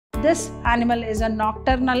this animal is a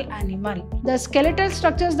nocturnal animal. The skeletal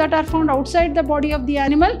structures that are found outside the body of the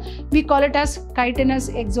animal, we call it as chitinous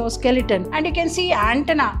exoskeleton. And you can see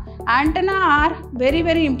antenna. Antenna are very,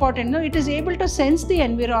 very important. No, it is able to sense the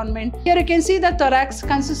environment. Here you can see the thorax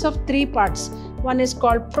consists of three parts. One is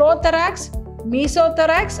called prothorax,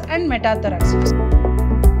 mesothorax and metathorax.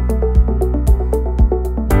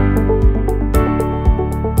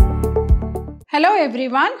 Hello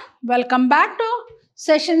everyone, welcome back to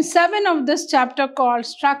session 7 of this chapter called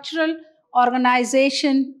Structural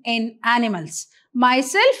Organization in Animals.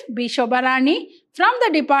 Myself, B. Shobharani from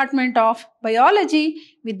the Department of Biology,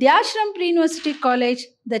 Vidhyaashram Pre-University College,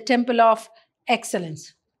 the Temple of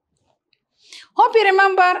Excellence. Hope you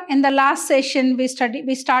remember in the last session we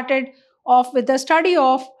started off with the study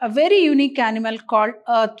of a very unique animal called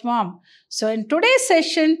earthworm. So in today's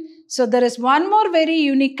session, there is one more very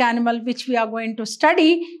unique animal which we are going to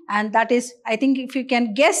study, and that is, I think if you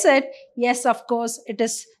can guess it, yes, of course, it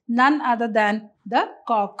is none other than the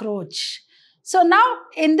cockroach. So now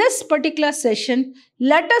in this particular session,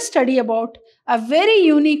 let us study about a very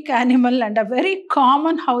unique animal and a very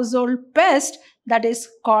common household pest that is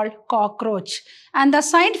called cockroach. And the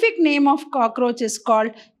scientific name of cockroach is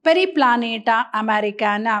called Periplaneta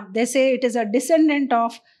americana. They say it is a descendant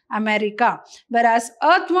of America. Whereas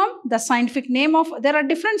earthworm, the scientific name of, there are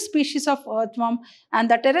different species of earthworm, and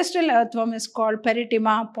the terrestrial earthworm is called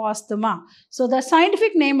Peritima posthuma. So the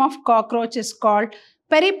scientific name of cockroach is called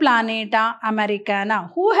Periplaneta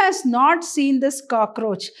americana. Who has not seen this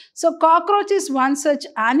cockroach? So cockroach is one such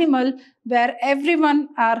animal where everyone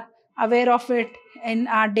are aware of it in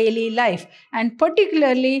our daily life, and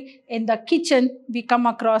particularly in the kitchen we come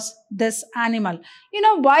across this animal. You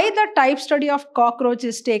know why the type study of cockroach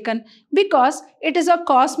is taken? Because it is a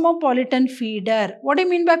cosmopolitan feeder. What do you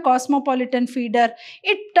mean by cosmopolitan feeder?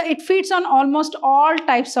 It feeds on almost all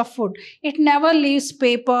types of food. It never leaves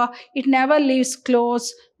paper, it never leaves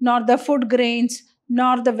clothes, nor the food grains,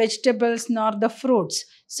 nor the vegetables, nor the fruits.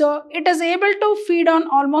 So it is able to feed on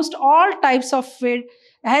almost all types of food.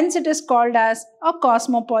 Hence, it is called as a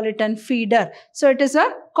cosmopolitan feeder. So, it is a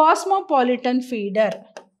cosmopolitan feeder.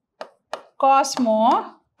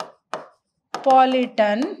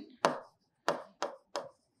 Cosmopolitan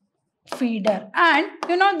feeder. And,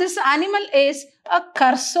 you know, this animal is a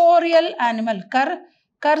cursorial animal.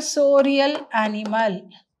 Cursorial animal.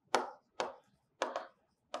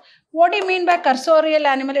 What do you mean by cursorial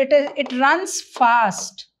animal? It runs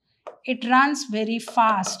fast. It runs very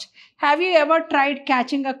fast. Have you ever tried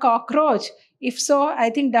catching a cockroach? If so, I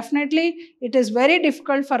think definitely it is very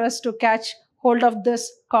difficult for us to catch hold of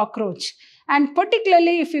this cockroach. And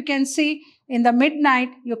particularly if you can see in the midnight,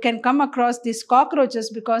 you can come across these cockroaches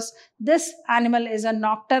because this animal is a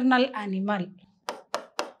nocturnal animal.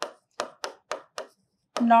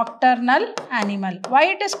 Nocturnal animal. Why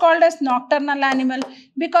it is called as nocturnal animal?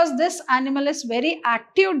 Because this animal is very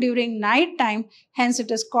active during night time, hence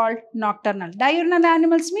it is called nocturnal. Diurnal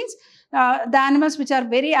animals means the animals which are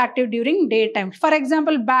very active during daytime. For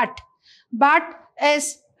example, bat. Bat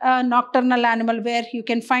is a nocturnal animal where you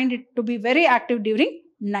can find it to be very active during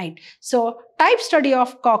night. So type study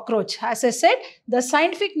of cockroach. As I said, the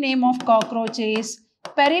scientific name of cockroach is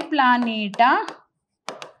Periplaneta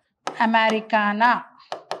americana.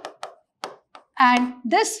 And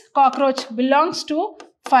this cockroach belongs to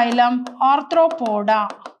phylum Arthropoda.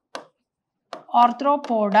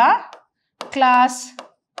 Arthropoda, class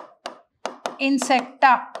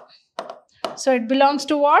Insecta. So it belongs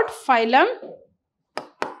to what? Phylum.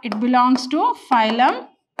 It belongs to phylum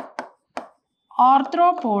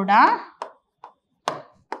Arthropoda,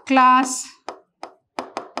 class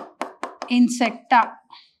Insecta.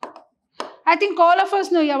 I think all of us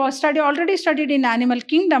know, you have already studied in animal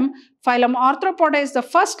kingdom. Phylum Arthropoda is the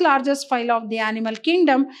first largest phylum of the animal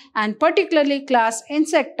kingdom, and particularly class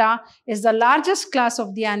Insecta is the largest class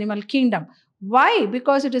of the animal kingdom. Why?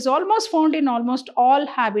 Because it is almost found in almost all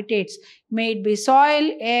habitats. May it be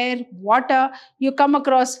soil, air, water, you come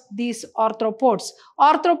across these arthropods.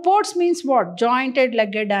 Arthropods means what? Jointed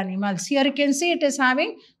legged animals. Here you can see it is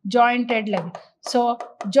having jointed leg. So,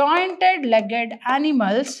 jointed legged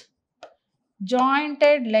animals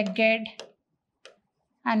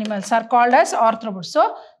are called as arthropods.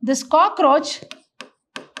 So, this cockroach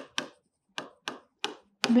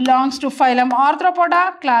belongs to phylum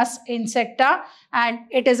Arthropoda, class Insecta, and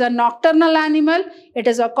it is a nocturnal animal, it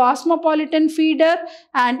is a cosmopolitan feeder,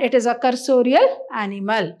 and it is a cursorial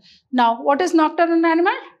animal. Now, what is nocturnal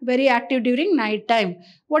animal? Very active during night time.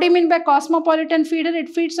 What do you mean by cosmopolitan feeder? It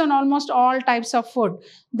feeds on almost all types of food.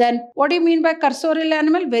 Then, what do you mean by cursorial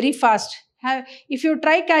animal? Very fast. If you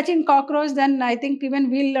try catching cockroach, then I think even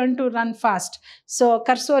we'll learn to run fast. So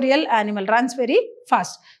cursorial animal runs very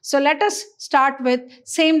fast. So let us start with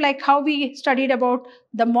same like how we studied about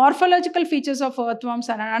the morphological features of earthworms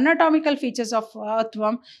and anatomical features of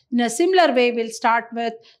earthworm. In a similar way, we'll start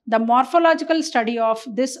with the morphological study of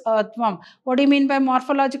this earthworm. What do you mean by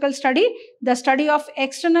morphological study? The study of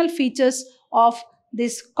external features of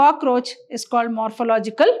this cockroach is called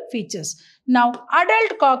morphological features. Now,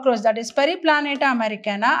 adult cockroach, that is Periplaneta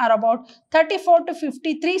americana, are about 34 to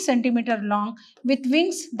 53 centimeter long with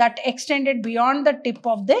wings that extended beyond the tip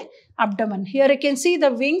of the abdomen. Here you can see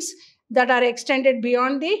the wings that are extended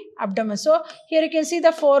beyond the abdomen. So, here you can see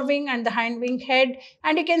the forewing and the hindwing head,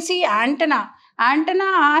 and you can see antenna. Antenna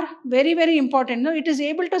are very, very important. No, it is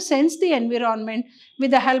able to sense the environment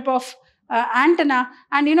with the help of antenna.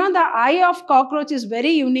 And you know, the eye of cockroach is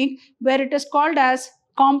very unique, where it is called as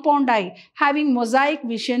compound eye, having mosaic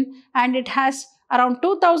vision, and it has around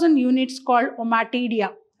 2000 units called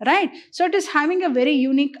ommatidia, right? So it is having a very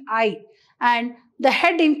unique eye, and the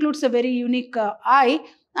head includes a very unique eye,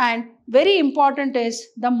 and very important is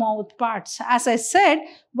the mouth parts. As I said,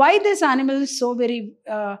 why this animal is so very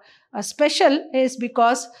special is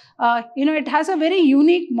because you know, it has a very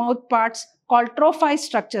unique mouth parts called trophi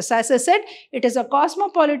structures. As I said, it is a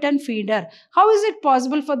cosmopolitan feeder. How is it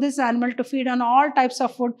possible for this animal to feed on all types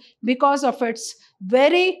of food? Because of its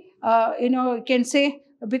very, you can say,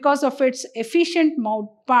 because of its efficient mouth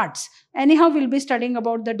parts. Anyhow, we'll be studying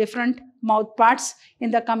about the different mouth parts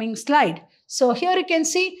in the coming slide. So here you can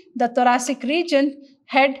see the thoracic region,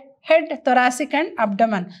 head, thoracic and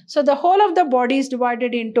abdomen. So the whole of the body is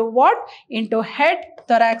divided into what? Into head,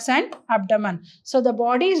 thorax and abdomen. So the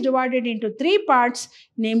body is divided into three parts,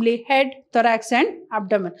 namely head, thorax and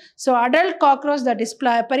abdomen. So adult cockroach, that is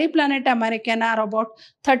Periplaneta americana, are about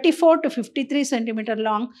 34 to 53 centimeter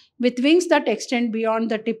long with wings that extend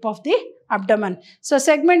beyond the tip of the abdomen. So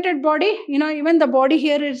segmented body, you know, even the body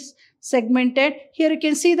here is segmented. Here you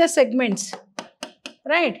can see the segments.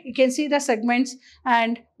 Right, you can see the segments,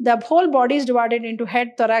 and the whole body is divided into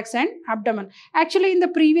head, thorax and abdomen. Actually, in the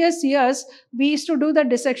previous years, we used to do the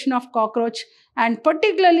dissection of cockroach and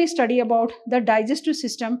particularly study about the digestive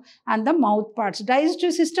system and the mouth parts.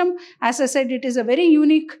 Digestive system, as I said, it is a very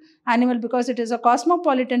unique animal because it is a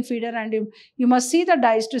cosmopolitan feeder, and you must see the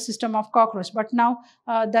digestive system of cockroach. But now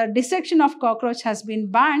the dissection of cockroach has been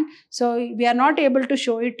banned, so we are not able to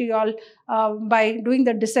show it to you all by doing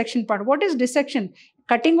the dissection part. What is dissection?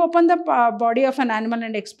 Cutting open the body of an animal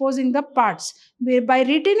and exposing the parts. By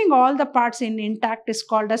retaining all the parts intact is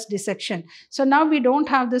called as dissection. So now we don't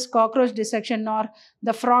have this cockroach dissection nor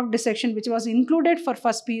the frog dissection, which was included for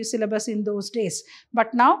first PU syllabus in those days.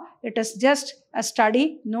 But now it is just a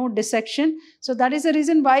study, no dissection. So that is the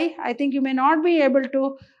reason why I think you may not be able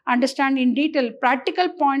to understand in detail. Practical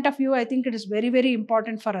point of view, I think it is very, very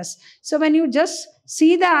important for us. So when you just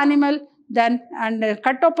see the animal, then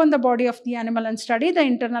cut open the body of the animal and study the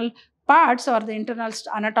internal parts or the internal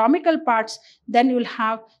anatomical parts, then you will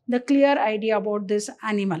have the clear idea about this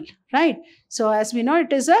animal, right? So as we know,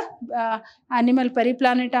 it is a animal.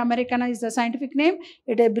 Periplaneta americana is the scientific name.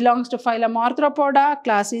 It belongs to phylum Arthropoda,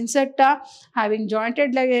 class Insecta, having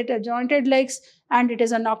jointed legs, and it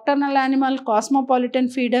is a nocturnal animal, cosmopolitan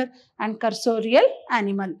feeder and cursorial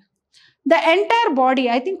animal. The entire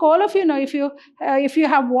body, I think all of you know, if you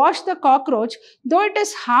have watched the cockroach, though it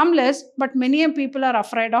is harmless, but many people are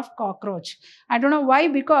afraid of cockroach. I don't know why,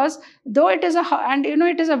 because though it is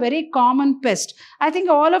it is a very common pest. I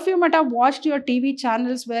think all of you might have watched your TV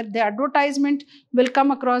channels where the advertisement will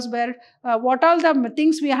come across where what all the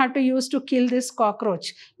things we have to use to kill this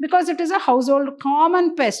cockroach, because it is a household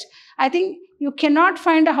common pest. I think you cannot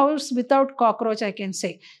find a house without cockroach, I can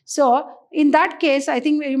say. So in that case, I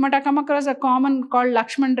think you might have come across a common called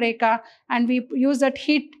Lakshman Rekha, and we use that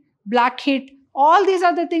heat, black heat. All these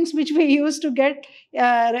are the things which we use to get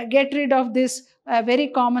rid of this very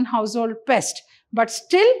common household pest. But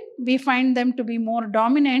still, we find them to be more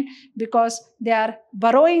dominant because they are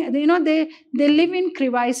burrowing. You know, they live in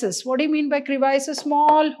crevices. What do you mean by crevices?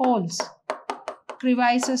 Small holes.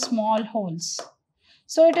 Crevices, small holes.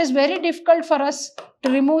 So it is very difficult for us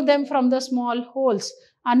to remove them from the small holes.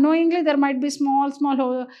 Unknowingly, there might be small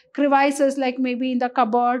crevices, like maybe in the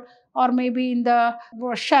cupboard or maybe in the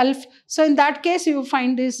shelf. So in that case, you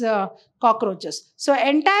find these cockroaches. So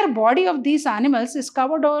entire body of these animals is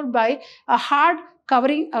covered over by a hard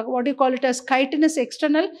covering, what do you call it as chitinous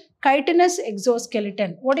external, chitinous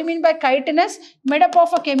exoskeleton. What do you mean by chitinous? Made up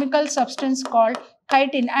of a chemical substance called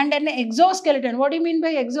chitin, and an exoskeleton. What do you mean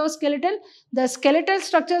by exoskeleton? The skeletal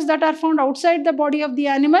structures that are found outside the body of the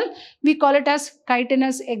animal, we call it as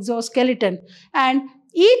chitinous exoskeleton. And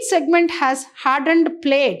each segment has hardened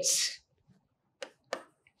plates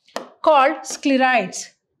called sclerites.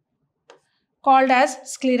 Called as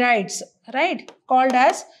sclerites, right? Called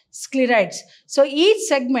as sclerites. So each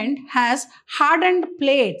segment has hardened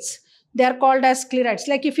plates. They are called as sclerites.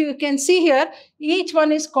 Like if you can see here, each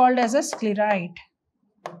one is called as a sclerite.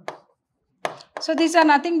 So these are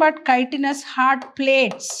nothing but chitinous hard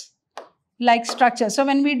plates like structure. So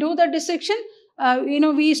when we do the dissection,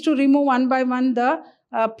 we used to remove one by one the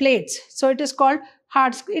plates. So it is called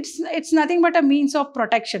hard. It's nothing but a means of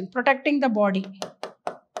protection, protecting the body.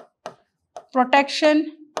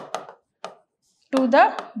 Protection to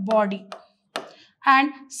the body.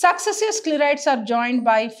 And successive sclerites are joined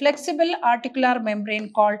by flexible articular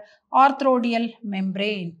membrane called arthrodial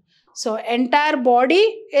membrane. So entire body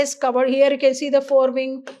is covered. Here you can see the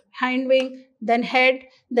forewing, hindwing, then head,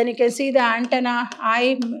 then you can see the antenna,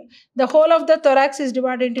 eye. The whole of the thorax is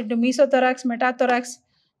divided into mesothorax, metathorax,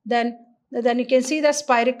 then you can see the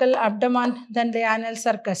spiracle abdomen, then the anal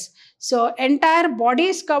circus. So entire body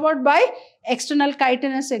is covered by external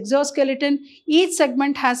chitinous exoskeleton. Each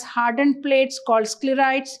segment has hardened plates called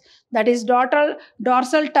sclerites, that is dorsal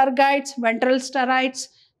tergites, ventral sternites.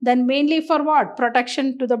 Then mainly for what?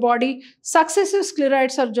 Protection to the body. Successive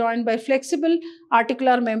sclerites are joined by flexible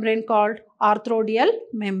articular membrane called arthrodial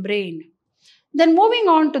membrane. Then moving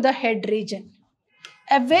on to the head region.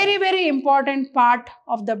 A very, very important part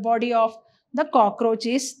of the body of the cockroach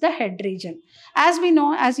is the head region. As we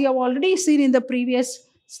know, as you have already seen in the previous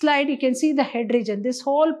slide, you can see the head region. This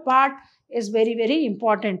whole part is very, very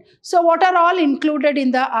important. So what are all included in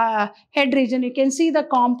the head region? You can see the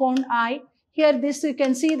compound eye. Here this you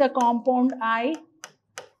can see the compound eye.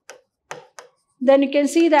 Then you can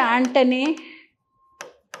see the antennae.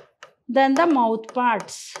 Then the mouth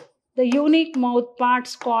parts. The unique mouth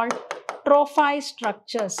parts called trophi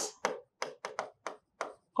structures.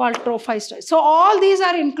 So all these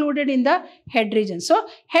are included in the head region. So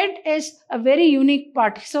head is a very unique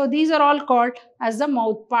part. So these are all called as the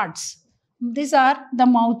mouth parts. These are the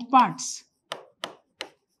mouth parts.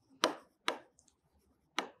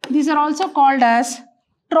 These are also called as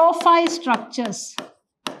trophi structures.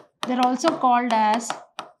 They are also called as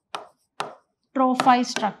trophi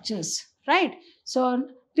structures, right? So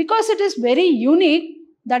because it is very unique,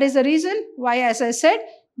 that is the reason why, as I said,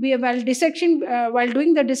 while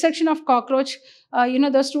doing the dissection of cockroach,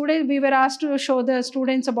 the students, we were asked to show the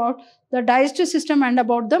students about the digestive system and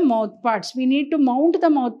about the mouth parts. We need to mount the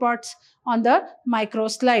mouth parts on the micro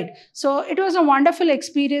slide. So it was a wonderful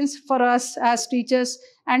experience for us as teachers,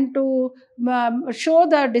 and to show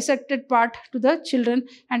the dissected part to the children.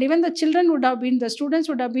 And even the students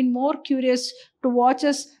would have been more curious to watch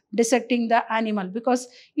us dissecting the animal, because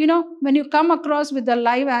when you come across with the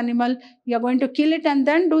live animal, you are going to kill it and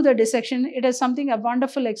then do the dissection. It is a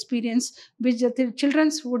wonderful experience which the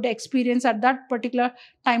children would experience at that particular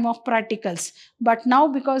time of practicals. But now,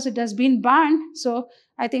 because it has been banned, so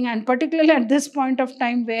I think, and particularly at this point of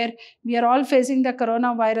time where we are all facing the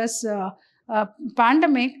coronavirus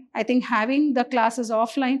pandemic, I think having the classes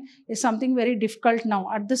offline is something very difficult now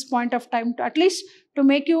at this point of time, to at least to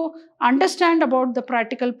make you understand about the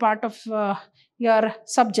practical part of your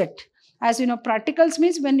subject. As you know, practicals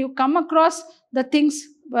means when you come across the things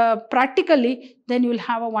practically, then you will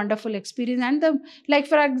have a wonderful experience. And like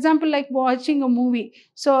for example, like watching a movie.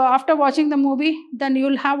 So after watching the movie, then you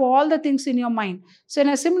will have all the things in your mind. So in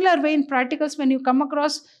a similar way, in practicals, when you come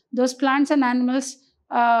across those plants and animals,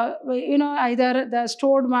 either the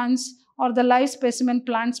stored ones or the live specimen,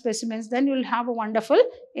 plant specimens, then you will have a wonderful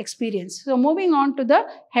experience. So moving on to the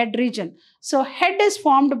head region. So head is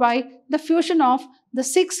formed by the fusion of the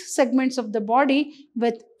 6 segments of the body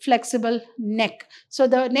with flexible neck. So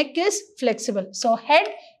the neck is flexible. So head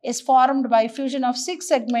is formed by fusion of 6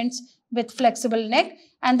 segments with flexible neck,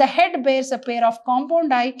 and the head bears a pair of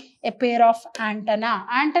compound eye, a pair of antenna.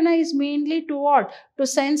 Antenna is mainly to what? To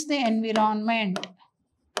sense the environment.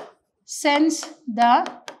 Sense the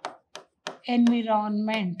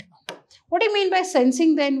environment. What do you mean by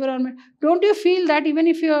sensing the environment? Don't you feel that even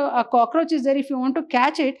if a cockroach is there, if you want to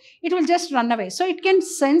catch it, it will just run away. So it can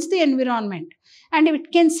sense the environment, and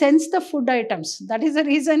it can sense the food items. That is the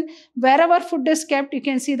reason wherever food is kept, you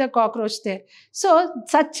can see the cockroach there. So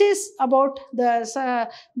such is about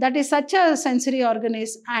that is such a sensory organ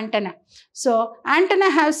is antenna. So antenna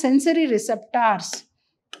have sensory receptors.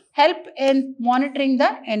 help in monitoring the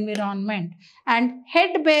environment. And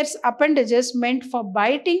head bears appendages meant for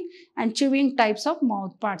biting and chewing types of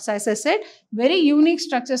mouth parts. As I said, very unique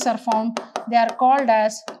structures are found. They are called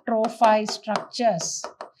as trophy structures.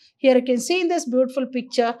 Here you can see in this beautiful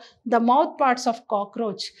picture the mouth parts of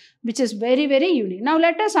cockroach, which is very, very unique. Now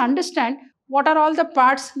let us understand what are all the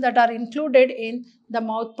parts that are included in the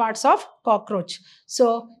mouth parts of cockroach.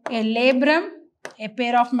 So a labrum, a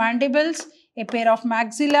pair of mandibles, a pair of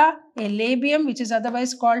maxilla, a labium, which is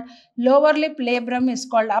otherwise called lower lip, labrum is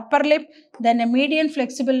called upper lip, then a median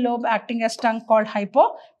flexible lobe acting as tongue called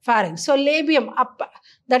hypopharynx. So labium,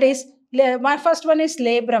 that is, my first one is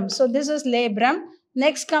labrum. So this is labrum.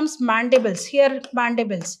 Next comes mandibles. Here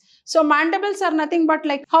mandibles. So mandibles are nothing but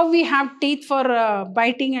like how we have teeth for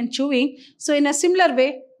biting and chewing. So in a similar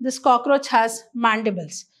way, this cockroach has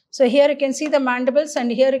mandibles. So here you can see the mandibles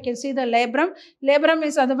and here you can see the labrum. Labrum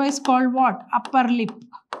is otherwise called what? Upper lip.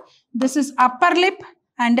 This is upper lip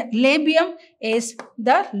and labium is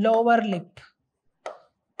the lower lip.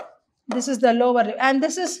 This is the lower lip and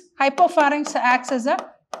this is hypopharynx, acts as a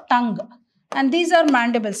tongue. And these are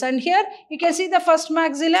mandibles. And here you can see the first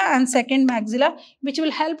maxilla and second maxilla, which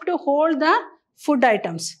will help to hold the food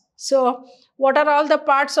items. So what are all the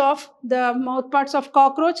parts of the mouth parts of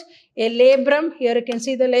cockroach? A labrum, here you can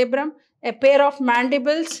see the labrum, a pair of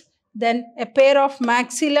mandibles, then a pair of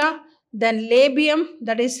maxilla, then labium,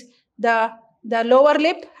 that is the lower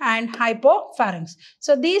lip, and hypopharynx.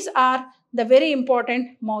 So these are the very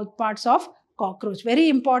important mouth parts of cockroach. Very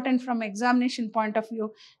important from examination point of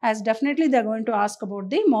view, as definitely they are going to ask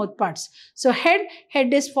about the mouth parts. So head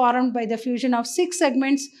is formed by the fusion of 6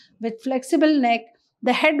 segments with flexible neck.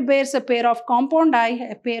 The head bears a pair of compound eye,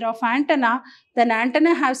 a pair of antenna. Then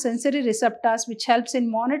antenna have sensory receptors which helps in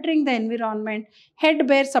monitoring the environment. Head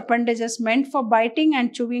bears appendages meant for biting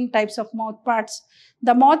and chewing types of mouth parts.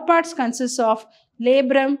 The mouth parts consist of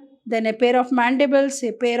labrum, then a pair of mandibles,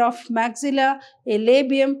 a pair of maxilla, a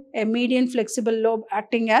labium, a median flexible lobe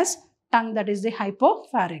acting as tongue, that is the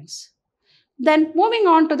hypopharynx. Then moving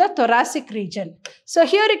on to the thoracic region. So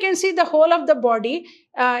here you can see the whole of the body.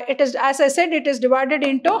 It is, as I said, it is divided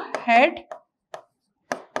into head,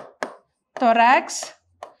 thorax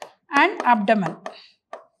and abdomen.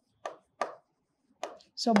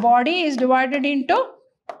 So body is divided into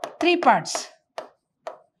 3 parts.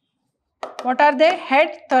 What are they?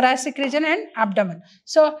 Head, thoracic region and abdomen.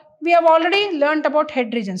 So we have already learnt about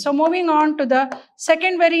head region. So moving on to the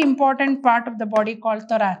second very important part of the body called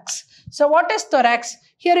thorax. So what is thorax?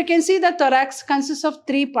 Here you can see the thorax consists of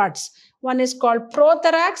 3 parts. One is called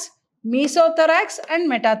prothorax, mesothorax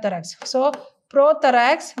and metathorax. So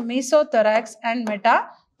prothorax, mesothorax and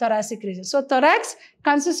metathoracic region. So thorax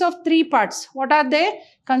consists of 3 parts. What are they?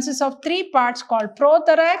 Consists of 3 parts called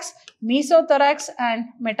prothorax, mesothorax and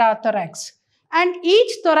metathorax. And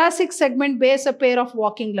each thoracic segment bears a pair of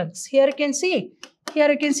walking legs. Here you can see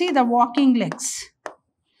the walking legs.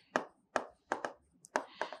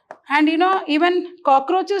 And even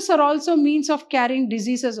cockroaches are also means of carrying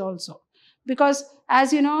diseases also. Because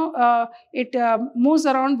as it moves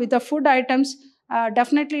around with the food items,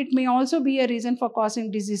 definitely it may also be a reason for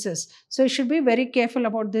causing diseases. So you should be very careful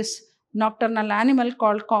about this nocturnal animal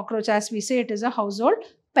called cockroach. As we say, it is a household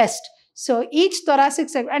pest. So each thoracic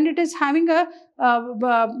segment, and it is having a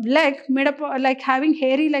leg made up like having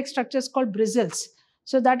hairy like structures called bristles.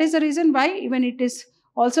 So that is the reason why even it is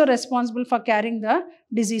also responsible for carrying the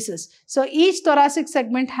diseases. So each thoracic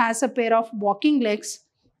segment has a pair of walking legs.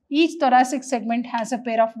 Each thoracic segment has a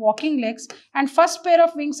pair of walking legs, and first pair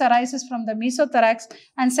of wings arises from the mesothorax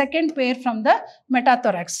and second pair from the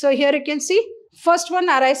metathorax. So here you can see first one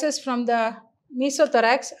arises from the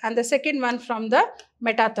mesothorax and the second one from the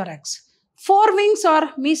metathorax. 4 wings or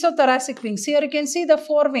mesothoracic wings. Here you can see the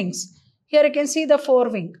 4 wings. Here you can see the 4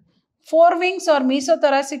 wing. 4 wings or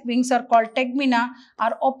mesothoracic wings are called tegmina,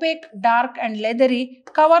 are opaque, dark and leathery,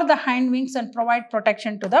 cover the hind wings and provide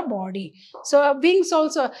protection to the body. So wings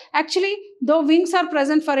also, actually though wings are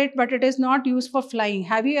present for it, but it is not used for flying.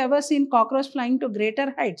 Have you ever seen cockroach flying to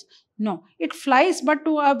greater heights? No, it flies but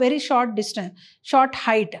to a very short distance, short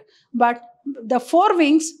height. But the 4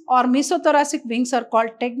 wings or mesothoracic wings are called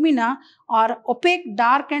tegmina, or opaque,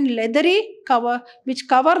 dark and leathery cover, which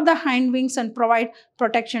cover the hind wings and provide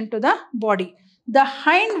protection to the body. The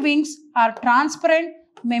hind wings are transparent,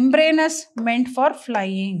 membranous, meant for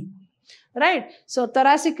flying. Right. So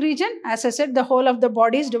thoracic region, as I said, the whole of the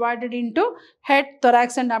body is divided into head,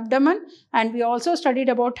 thorax and abdomen. And we also studied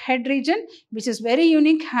about head region, which is very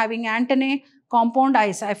unique, having antennae, compound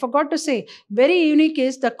eyes. I forgot to say, very unique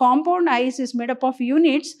is the compound eyes is made up of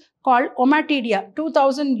units called ommatidia,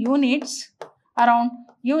 2000 units, around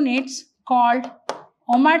units called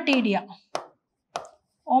ommatidia.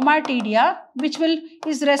 Ommatidia, which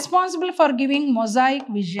is responsible for giving mosaic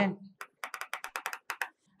vision.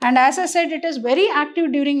 And as I said, it is very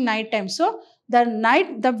active during night time. So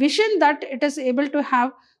the vision that it is able to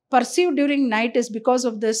have perceived during night is because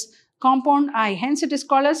of this compound eye. Hence it is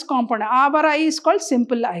called as compound eye. Our eye is called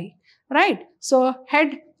simple eye, right? So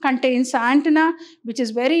head contains antenna, which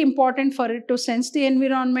is very important for it to sense the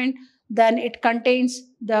environment. Then it contains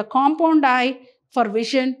the compound eye for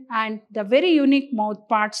vision and the very unique mouth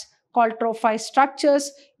parts called trophi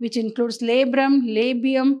structures, which includes labrum,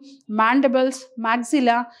 labium, mandibles,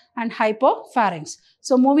 maxilla, and hypopharynx.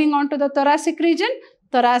 So moving on to the thoracic region,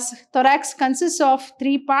 thorax consists of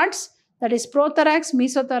three parts, that is prothorax,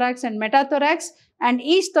 mesothorax, and metathorax. And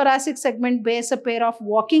each thoracic segment bears a pair of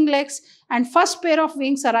walking legs, and first pair of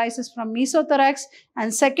wings arises from mesothorax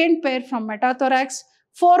and second pair from metathorax.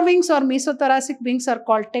 Forewings or mesothoracic wings are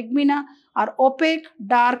called tegmina, are opaque,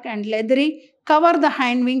 dark, and leathery, cover the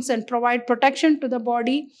hind wings and provide protection to the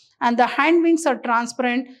body, and the hind wings are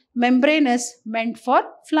transparent, membranous, meant for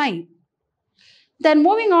flying. Then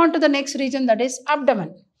moving on to the next region, that is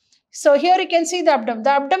abdomen. So here you can see the abdomen.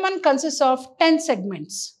 The abdomen consists of 10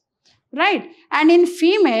 segments, right? And in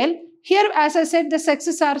female, here as I said, the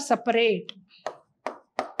sexes are separate.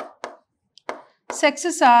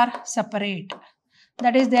 Sexes are separate.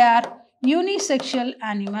 That is, they are unisexual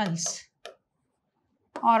animals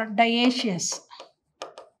or dioecious.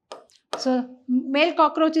 So male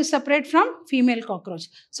cockroach is separate from female cockroach.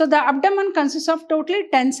 So the abdomen consists of totally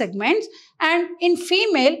 10 segments, and in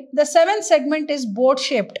female the 7th segment is boat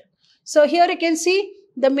shaped. So here you can see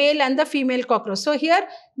the male and the female cockroach. So here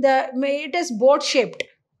it is boat shaped,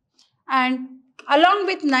 and along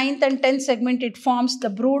with 9th and 10th segment it forms the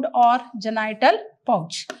brood or genital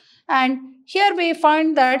pouch. And here we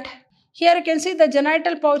find that here you can see the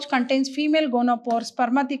genital pouch contains female gonopores,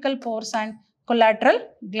 spermatical pores, and collateral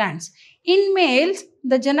glands. In males,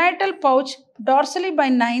 the genital pouch dorsally by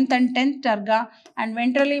 9th and 10th terga and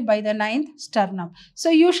ventrally by the 9th sternum. So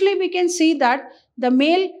usually we can see that the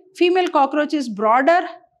female cockroach is broader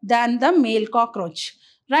than the male cockroach,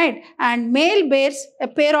 right? And male bears a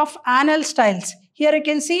pair of anal styles. Here you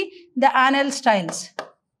can see the anal styles.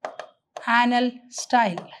 Anal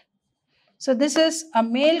style. So this is a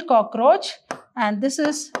male cockroach and this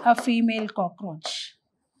is a female cockroach.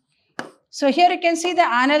 So here you can see the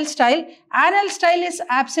anal style. Anal style is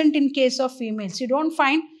absent in case of females. You don't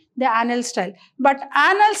find the anal style. But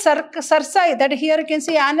anal cerci, that here you can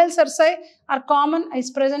see anal cerci are common, is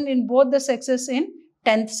present in both the sexes in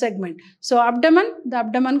 10th segment. So the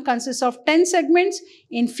abdomen consists of 10 segments.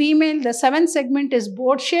 In female, the 7th segment is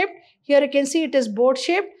boat shaped. Here you can see it is boat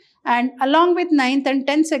shaped. And along with 9th and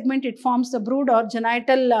 10th segment, it forms the brood or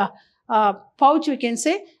genital pouch, we can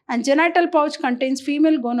say. And genital pouch contains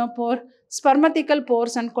female gonopore, spermatical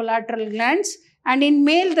pores, and collateral glands. And in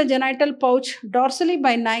male, the genital pouch dorsally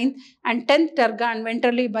by 9th and 10th terga and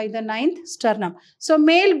ventrally by the 9th sternum. So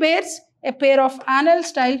male bears a pair of anal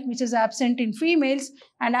style which is absent in females,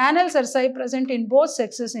 and anal cerci present in both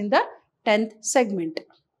sexes in the 10th segment.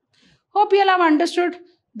 Hope you all have understood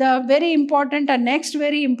the very important and next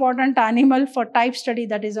very important animal for type study,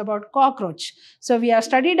 that is about cockroach. So we have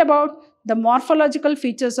studied about the morphological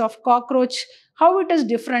features of cockroach, how it is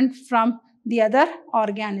different from the other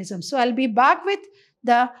organisms. So I'll be back with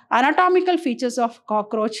the anatomical features of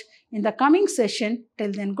cockroach in the coming session.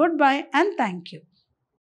 Till then, goodbye and thank you.